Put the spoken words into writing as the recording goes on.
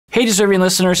Hey, deserving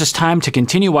listeners, it's time to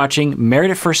continue watching Married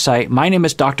at First Sight. My name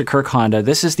is Dr. Kirk Honda.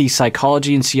 This is the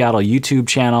Psychology in Seattle YouTube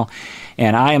channel,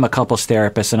 and I am a couples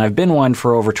therapist, and I've been one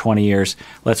for over 20 years.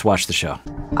 Let's watch the show.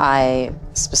 I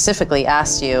specifically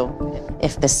asked you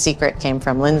if this secret came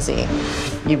from Lindsay.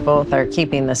 You both are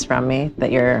keeping this from me, that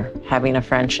you're having a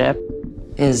friendship.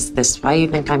 Is this why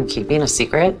you think I'm keeping a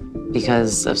secret?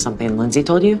 Because of something Lindsay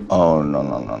told you? Oh, no.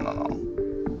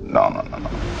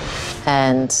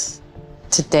 And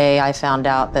today I found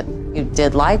out that you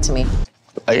did lie to me.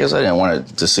 I guess I didn't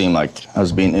want it to seem like I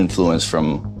was being influenced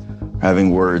from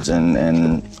having words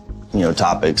and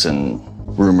topics and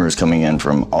rumors coming in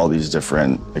from all these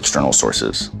different external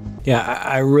sources. Yeah,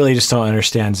 I really just don't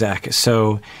understand, Zach.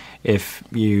 So if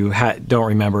you don't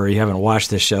remember, or you haven't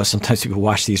watched this show, sometimes people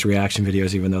watch these reaction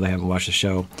videos even though they haven't watched the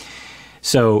show.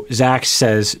 So Zach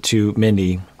says to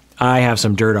Mindy, I have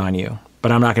some dirt on you,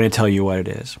 but I'm not going to tell you what it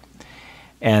is.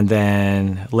 And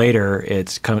then later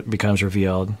it becomes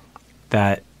revealed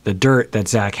that the dirt that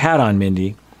Zach had on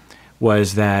Mindy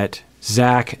was that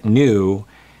Zach knew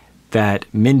that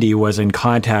Mindy was in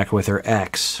contact with her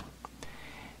ex.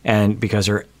 And because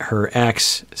her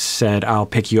ex said, I'll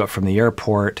pick you up from the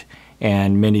airport.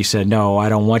 And Mindy said, no, I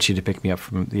don't want you to pick me up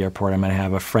from the airport. I'm going to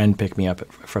have a friend pick me up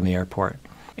from the airport.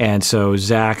 And so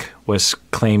Zach was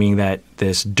claiming that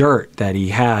this dirt that he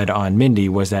had on Mindy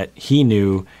was that he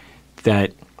knew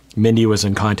that Mindy was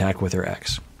in contact with her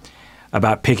ex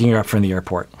about picking her up from the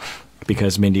airport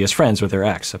because Mindy is friends with her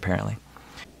ex, apparently.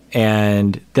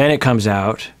 And then it comes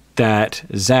out that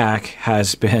Zach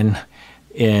has been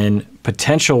in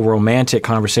potential romantic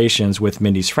conversations with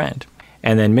Mindy's friend.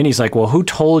 And then Mindy's like, well, who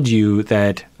told you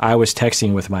that I was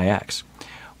texting with my ex?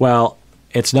 Well,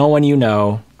 it's no one you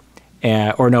know,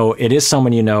 or no, it is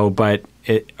someone you know, but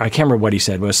I can't remember what he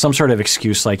said, but it was some sort of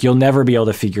excuse like, you'll never be able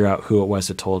to figure out who it was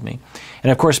that told me.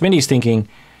 And of course, Mindy's thinking,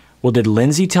 well, did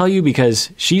Lindsay tell you? Because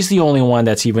she's the only one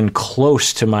that's even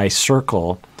close to my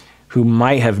circle who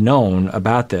might have known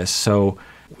about this. So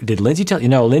did Lindsay tell you?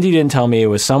 No, Lindsay didn't tell me. It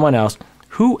was someone else.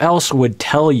 Who else would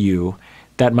tell you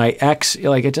that my ex,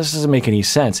 like, it just doesn't make any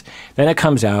sense. Then it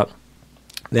comes out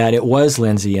that it was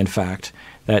Lindsay, in fact,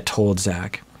 that told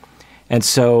Zach. And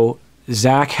so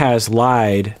Zach has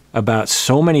lied about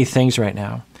so many things right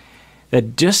now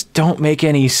that just don't make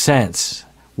any sense.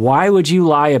 Why would you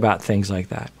lie about things like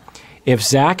that? If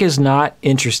Zach is not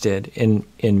interested in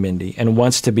Mindy and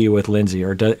wants to be with Lindsay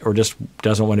or just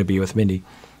doesn't want to be with Mindy,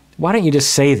 why don't you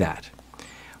just say that?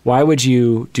 Why would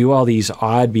you do all these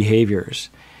odd behaviors?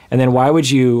 And then why would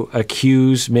you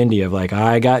accuse Mindy of like,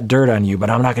 I got dirt on you, but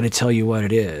I'm not going to tell you what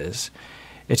it is?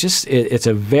 It's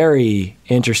a very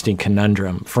interesting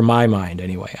conundrum, for my mind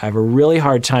anyway. I have a really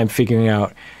hard time figuring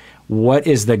out what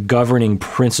is the governing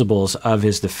principles of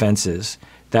his defenses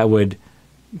that would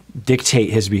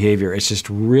dictate his behavior. It's just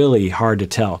really hard to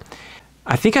tell.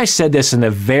 I think I said this in the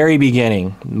very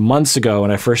beginning, months ago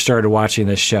when I first started watching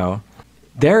this show.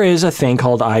 There is a thing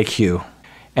called IQ,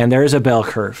 and there is a bell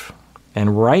curve.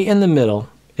 And right in the middle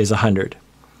is 100.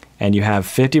 And you have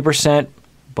 50%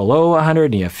 below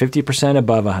 100 and you have 50%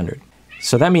 above 100.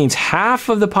 So that means half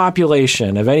of the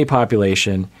population, of any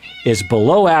population, is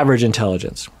below average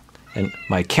intelligence. And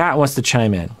my cat wants to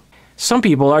chime in. Some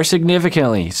people are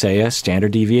significantly, say, a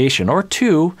standard deviation or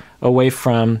 2 away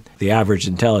from the average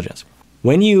intelligence.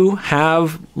 When you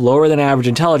have lower than average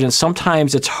intelligence,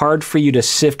 sometimes it's hard for you to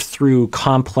sift through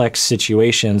complex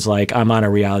situations like I'm on a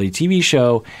reality TV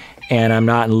show and I'm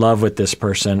not in love with this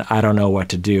person. I don't know what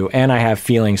to do. And I have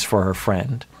feelings for her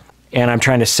friend. And I'm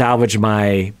trying to salvage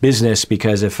my business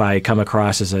because if I come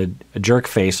across as a jerk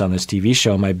face on this TV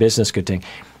show, my business could tank.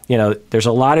 There's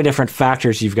a lot of different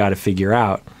factors you've got to figure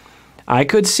out. I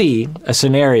could see a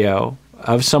scenario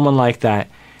of someone like that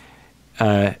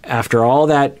after all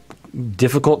that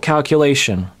difficult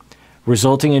calculation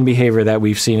resulting in behavior that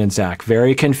we've seen in Zach.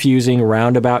 Very confusing,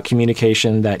 roundabout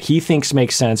communication that he thinks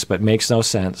makes sense but makes no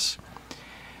sense.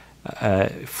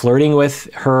 Flirting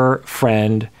with her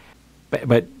friend,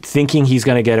 but thinking he's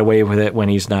going to get away with it when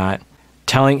he's not.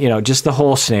 Telling, just the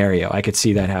whole scenario. I could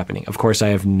see that happening. Of course, I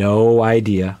have no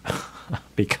idea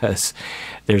because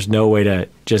there's no way to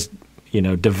just,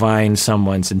 divine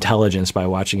someone's intelligence by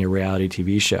watching a reality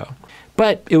TV show.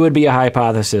 But it would be a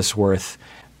hypothesis worth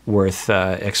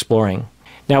exploring.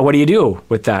 Now, what do you do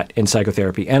with that in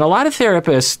psychotherapy? And a lot of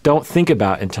therapists don't think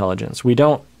about intelligence. We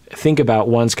don't think about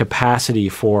one's capacity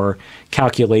for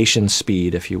calculation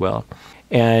speed, if you will.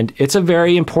 And it's a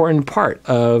very important part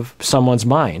of someone's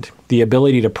mind. The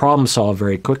ability to problem solve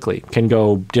very quickly can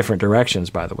go different directions,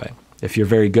 by the way. If you're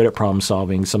very good at problem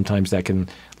solving, sometimes that can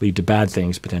lead to bad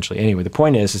things potentially. Anyway, the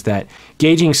point is that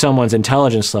gauging someone's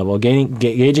intelligence level,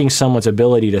 gauging someone's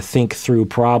ability to think through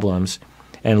problems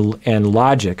and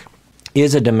logic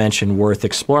is a dimension worth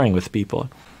exploring with people.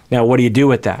 Now, what do you do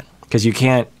with that? Because you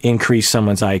can't increase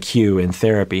someone's IQ in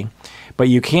therapy, but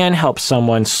you can help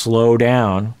someone slow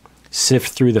down, sift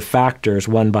through the factors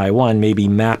one by one, maybe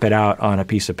map it out on a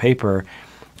piece of paper,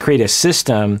 create a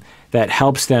system that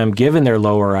helps them, given their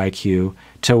lower IQ,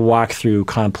 to walk through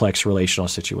complex relational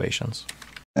situations.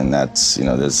 And that's,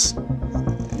 this,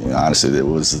 honestly,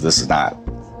 this is not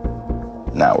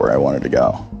where I wanted to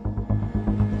go.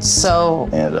 So,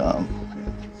 And,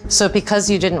 so because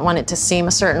you didn't want it to seem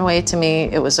a certain way to me,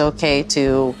 it was okay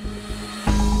to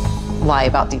lie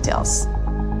about details.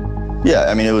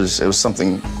 yeah, it was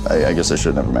something I guess I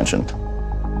should have never mentioned.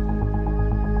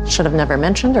 Should have never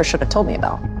mentioned or should have told me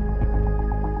about?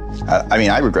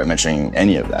 I regret mentioning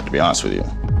any of that, to be honest with you.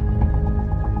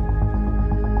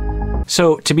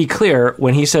 So to be clear,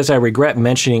 when he says, I regret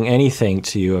mentioning anything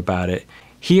to you about it,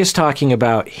 he is talking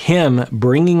about him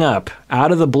bringing up,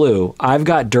 out of the blue, I've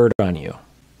got dirt on you,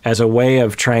 as a way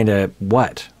of trying to,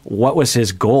 what? What was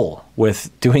his goal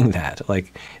with doing that?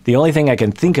 Like, the only thing I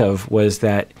can think of was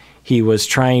that he was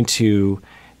trying to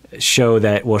show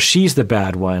that, well, she's the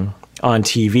bad one on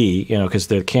TV, because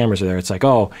the cameras are there. It's like,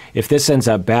 oh, if this ends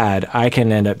up bad, I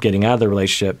can end up getting out of the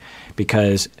relationship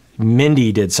because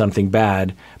Mindy did something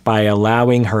bad by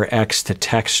allowing her ex to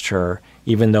text her,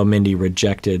 even though Mindy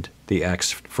rejected the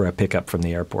ex for a pickup from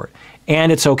the airport.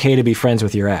 And it's okay to be friends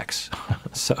with your ex.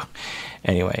 So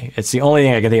anyway, it's the only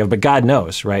thing I can think of, but God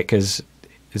knows, right? Because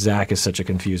Zach is such a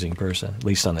confusing person, at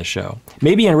least on the show.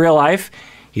 Maybe in real life,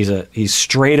 he's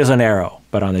straight as an arrow,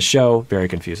 but on the show, very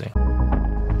confusing.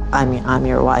 I'm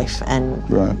your wife, and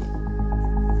Right.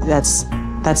 that's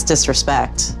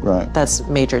disrespect. Right. That's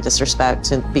major disrespect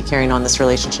to be carrying on this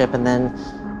relationship and then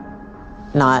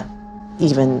not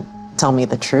even tell me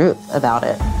the truth about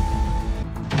it.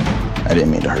 I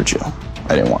didn't mean to hurt you.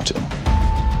 I didn't want to.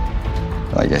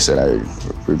 Like I said, I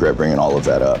regret bringing all of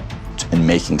that up and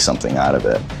making something out of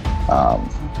it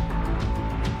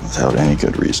without any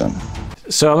good reason.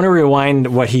 So I'm going to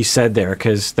rewind what he said there,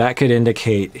 because that could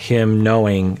indicate him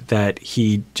knowing that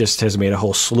he just has made a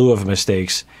whole slew of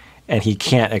mistakes and he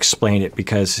can't explain it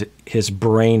because his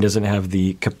brain doesn't have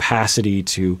the capacity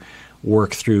to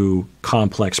work through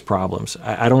complex problems.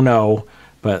 I don't know,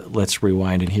 but let's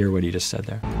rewind and hear what he just said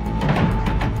there.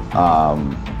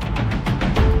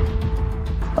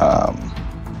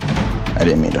 I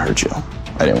didn't mean to hurt you.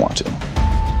 I didn't want to.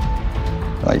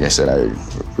 Like I said, I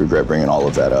regret bringing all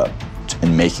of that up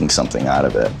and making something out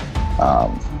of it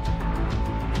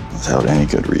without any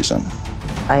good reason.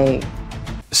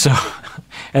 So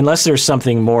unless there's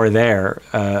something more there,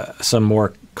 some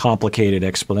more complicated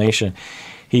explanation,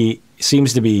 he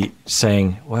seems to be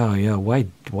saying, well, yeah,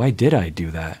 why did I do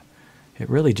that? It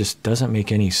really just doesn't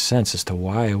make any sense as to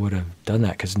why I would have done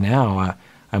that, because now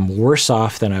I'm worse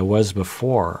off than I was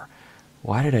before.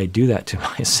 Why did I do that to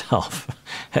myself?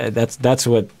 That's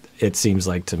what it seems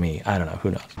like to me. I don't know,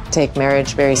 who knows? Take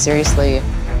marriage very seriously.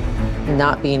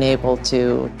 Not being able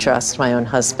to trust my own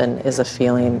husband is a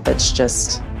feeling that's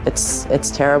just,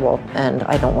 it's terrible, and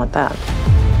I don't want that.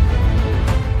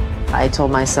 I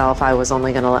told myself I was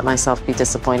only going to let myself be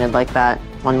disappointed like that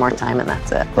one more time, and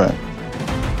that's it. Right.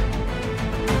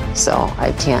 So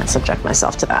I can't subject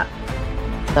myself to that.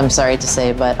 I'm sorry to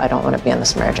say, but I don't want to be in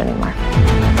this marriage anymore.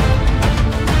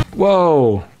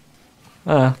 Whoa.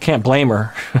 Can't blame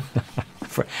her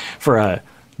for a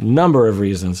number of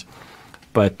reasons.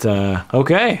 But,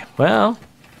 okay, well,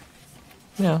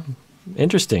 yeah,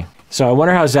 interesting. So I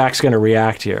wonder how Zach's going to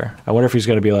react here. I wonder if he's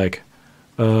going to be like,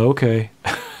 okay.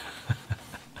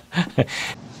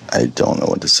 I don't know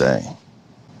what to say.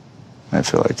 I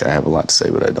feel like I have a lot to say,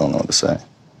 but I don't know what to say.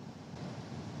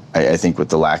 I think with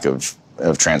the lack of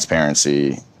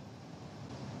transparency,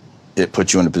 it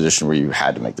put you in a position where you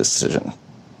had to make this decision.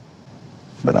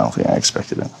 But I don't think I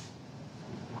expected it.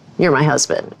 You're my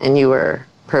husband, and you were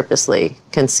purposely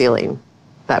concealing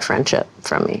that friendship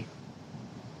from me.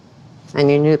 And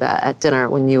you knew that at dinner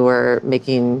when you were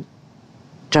making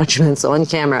judgments on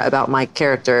camera about my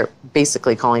character,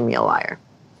 basically calling me a liar,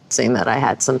 saying that I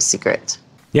had some secret.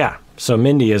 Yeah, so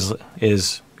Mindy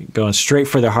is going straight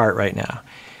for the heart right now.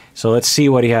 So let's see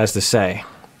what he has to say,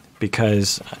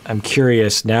 because I'm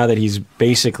curious, now that he's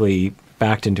basically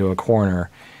backed into a corner,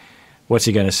 what's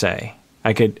he going to say?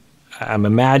 I'm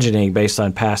imagining, based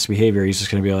on past behavior, he's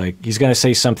just going to be like, he's going to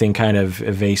say something kind of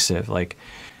evasive, like,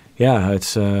 yeah,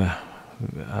 it's,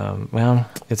 well,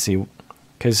 let's see,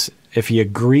 because if he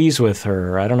agrees with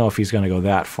her, I don't know if he's going to go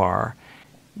that far.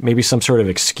 Maybe some sort of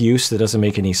excuse that doesn't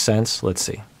make any sense. Let's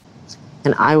see.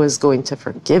 And I was going to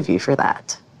forgive you for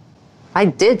that. I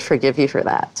did forgive you for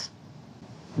that.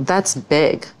 That's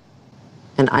big.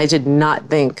 And I did not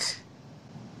think,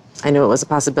 I knew it was a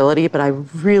possibility, but I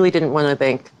really didn't want to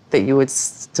think that you would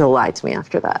still lie to me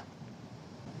after that.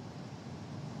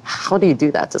 How do you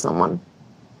do that to someone?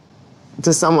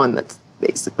 To someone that's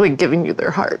basically giving you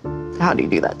their heart. How do you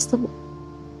do that to someone?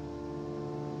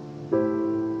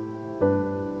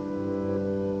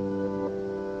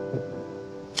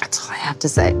 That's all I have to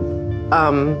say.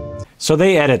 So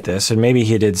they edit this, and maybe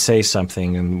he did say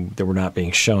something and that we're not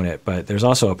being shown it, but there's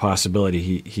also a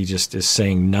possibility he just is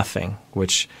saying nothing,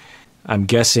 which I'm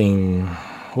guessing,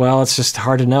 well, it's just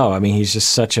hard to know. I mean, he's just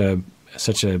such a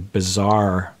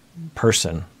bizarre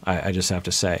person, I just have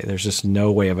to say. There's just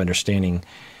no way of understanding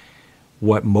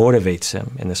what motivates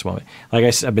him in this moment. Like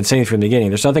I've been saying from the beginning,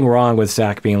 there's nothing wrong with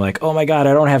Zach being like, oh my God,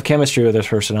 I don't have chemistry with this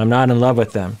person. I'm not in love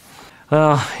with them.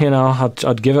 Well, you know,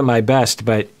 I'll give it my best,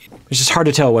 but it's just hard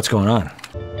to tell what's going on.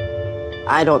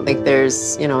 I don't think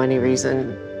there's, any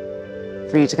reason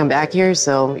for you to come back here,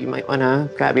 so you might want to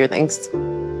grab your things.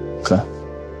 Okay.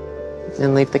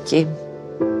 And leave the key.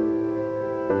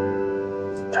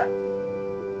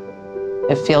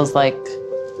 It feels like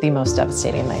the most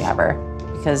devastating thing ever,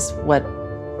 because what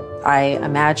I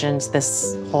imagined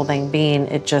this whole thing being,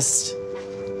 it's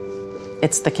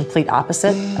the complete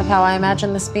opposite of how I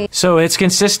imagined this being. So it's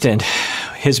consistent.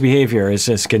 His behavior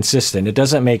is consistent. It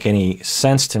doesn't make any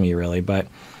sense to me, really, but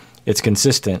it's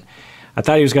consistent. I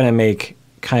thought he was going to make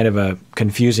kind of a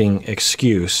confusing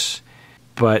excuse,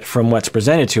 but from what's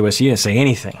presented to us, he didn't say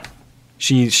anything.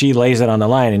 She lays it on the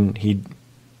line, and he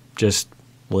just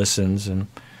listens, and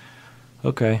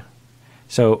okay.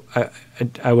 So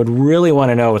I would really want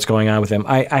to know what's going on with him.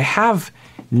 I have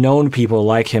known people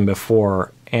like him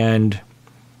before, and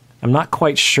I'm not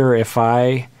quite sure if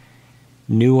I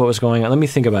knew what was going on. Let me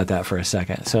think about that for a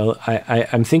second. So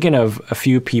I'm thinking of a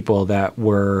few people that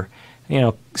were,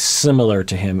 similar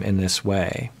to him in this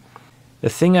way. The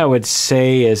thing I would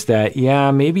say is that,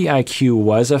 yeah, maybe IQ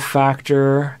was a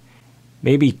factor.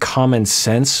 Maybe common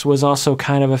sense was also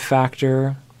kind of a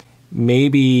factor.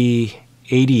 Maybe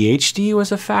ADHD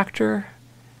was a factor.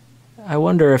 I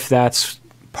wonder if that's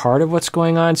part of what's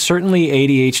going on. Certainly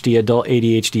ADHD, adult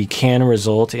ADHD, can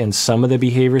result in some of the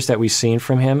behaviors that we've seen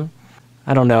from him.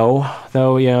 I don't know,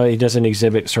 though, he doesn't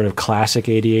exhibit sort of classic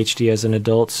ADHD as an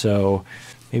adult, so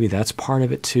maybe that's part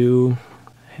of it too.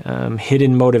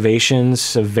 Hidden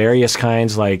motivations of various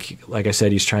kinds, like I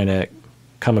said, he's trying to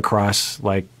come across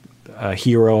like a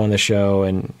hero on the show,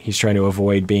 and he's trying to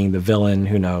avoid being the villain,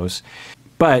 who knows.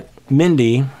 But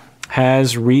Mindy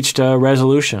has reached a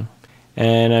resolution,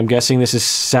 and I'm guessing this is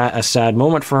a sad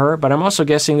moment for her, but I'm also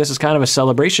guessing this is kind of a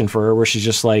celebration for her, where she's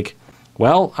just like,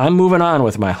 well, I'm moving on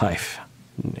with my life.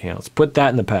 Let's put that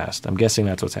in the past. I'm guessing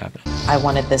that's what's happening. I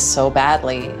wanted this so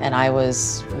badly, and I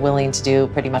was willing to do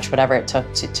pretty much whatever it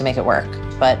took to make it work.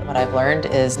 But what I've learned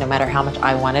is no matter how much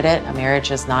I wanted it, a marriage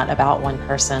is not about one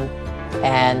person,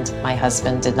 and my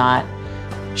husband did not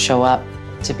show up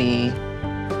to be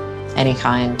any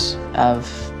kind of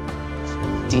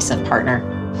decent partner.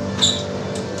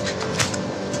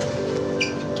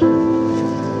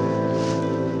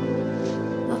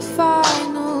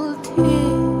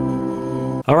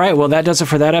 All right, well, that does it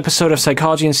for that episode of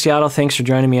Psychology in Seattle. Thanks for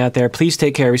joining me out there. Please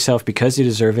take care of yourself because you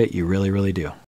deserve it. You really, really do.